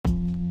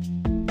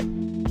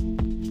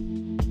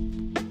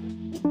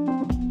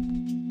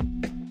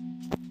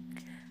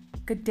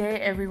Good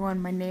day, everyone.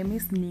 My name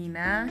is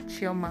Nina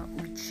Chioma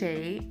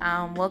Uche.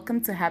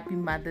 Welcome to Happy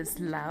Mother's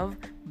Love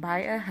by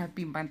a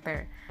Happy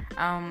Mother.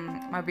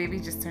 My baby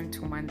just turned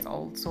 2 months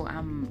old, so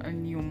I'm a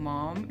new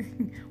mom.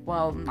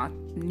 Well, not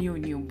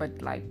new,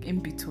 but like in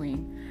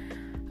between.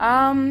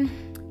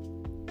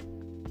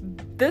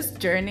 This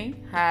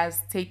journey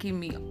has taken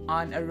me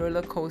on a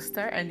roller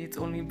coaster, and it's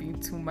only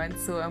been 2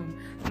 months, so I'm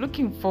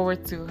looking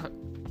forward to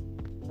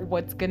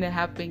what's gonna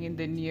happen in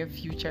the near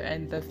future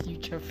and the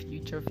future.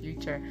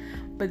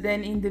 But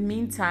then in the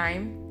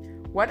meantime,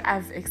 what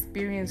I've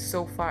experienced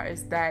so far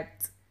is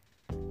that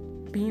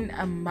being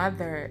a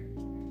mother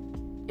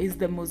is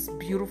the most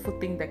beautiful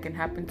thing that can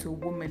happen to a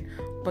woman,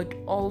 but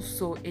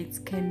also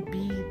it can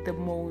be the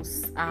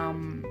most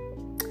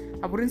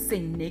I wouldn't say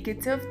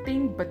negative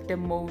thing, but the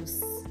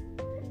most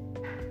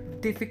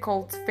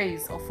difficult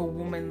phase of a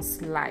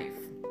woman's life.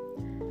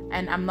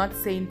 And I'm not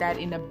saying that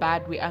in a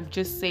bad way. I'm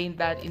just saying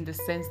that in the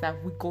sense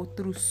that we go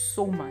through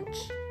so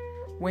much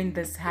when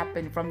this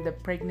happens, from the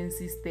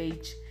pregnancy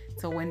stage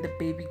to when the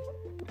baby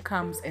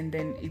comes, and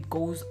then it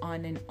goes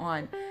on and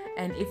on.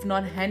 And if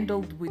not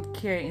handled with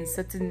care in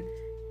certain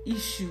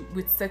issues,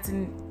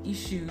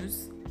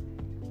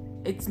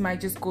 it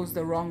might just goes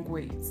the wrong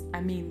ways.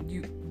 I mean,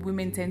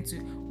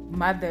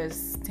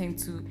 mothers tend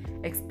to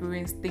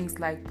experience things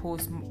like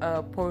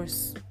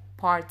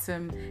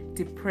postpartum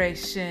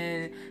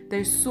depression.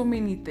 There's so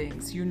many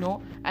things,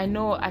 I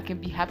know I can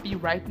be happy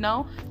right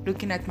now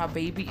looking at my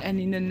baby, and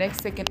in the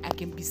next second I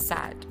can be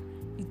sad.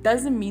 It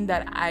doesn't mean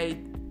that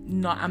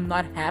I'm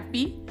not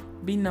happy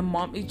being a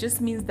mom. It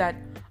just means that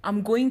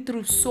I'm going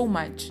through so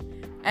much,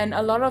 and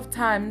a lot of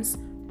times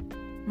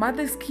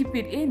mothers keep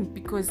it in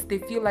because they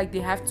feel like they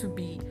have to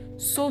be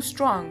so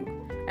strong,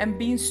 and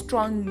being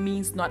strong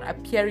means not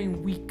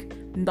appearing weak,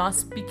 not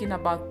speaking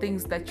about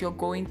things that you're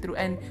going through.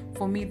 And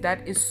for me,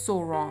 that is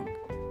so wrong.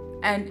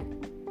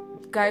 And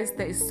guys,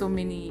 there is so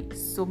many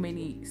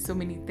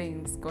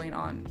things going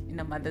on in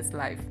a mother's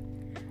life.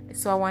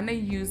 So I want to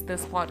use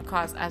this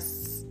podcast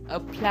as a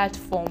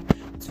platform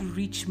to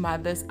reach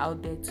mothers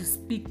out there, to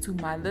speak to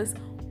mothers,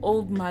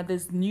 old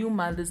mothers, new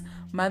mothers,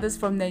 mothers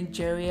from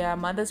Nigeria,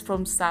 mothers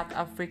from South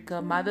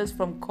Africa, mothers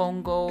from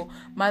Congo,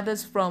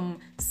 mothers from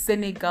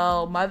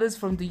Senegal, mothers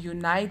from the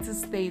United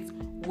States,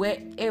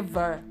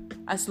 wherever,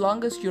 as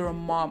long as you're a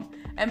mom.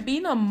 And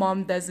being a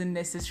mom doesn't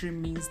necessarily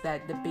mean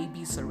that the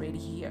baby is already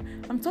here.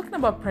 I'm talking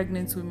about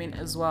pregnant women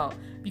as well,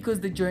 because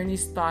the journey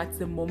starts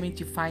the moment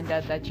you find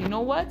out that,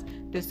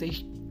 there's a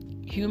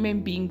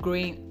human being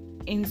growing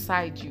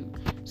inside you.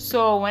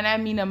 So when I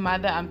mean a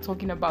mother, I'm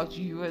talking about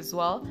you as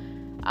well.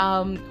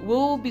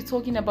 We'll be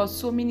talking about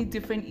so many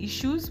different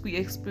issues we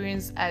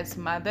experience as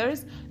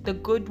mothers, the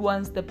good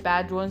ones, the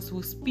bad ones.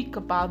 We'll speak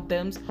about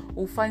them.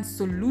 We'll find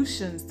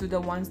solutions to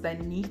the ones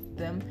that need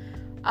them.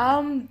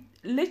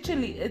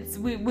 Literally, it's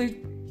we're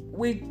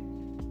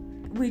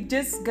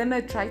just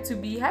gonna try to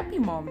be happy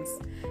moms,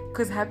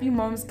 because happy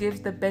moms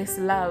gives the best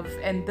love,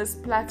 and this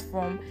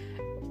platform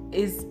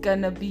is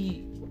gonna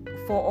be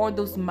for all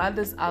those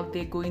mothers out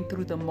there going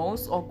through the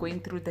most or going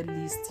through the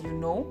least.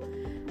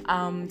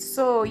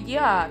 So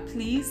yeah,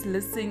 please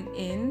listen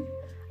in.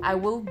 I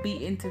will be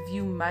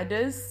interviewing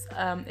mothers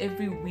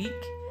every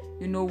week.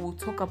 We'll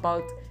talk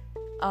about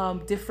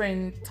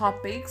different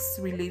topics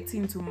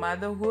relating to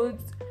motherhood.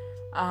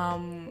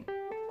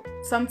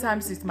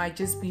 Sometimes it might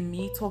just be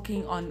me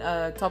talking on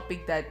a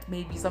topic that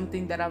may be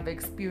something that I've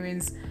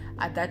experienced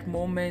at that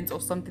moment, or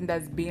something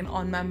that's been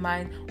on my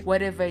mind.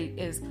 Whatever it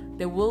is,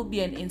 there will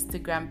be an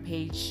Instagram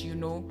page,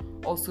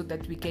 also,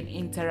 that we can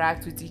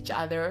interact with each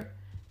other,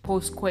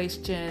 post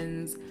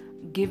questions,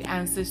 give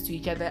answers to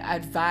each other,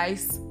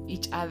 advise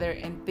each other,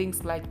 and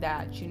things like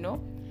that.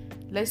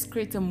 Let's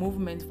create a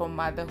movement for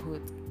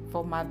motherhood,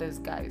 for mothers,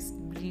 guys.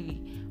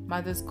 Really,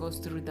 mothers goes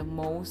through the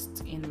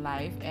most in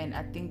life, and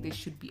I think they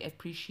should be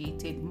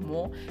appreciated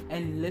more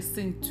and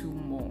listened to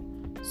more.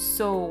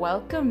 So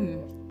welcome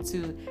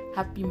to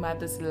Happy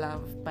Mother's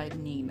Love by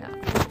Nina.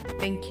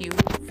 Thank you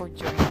for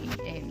joining.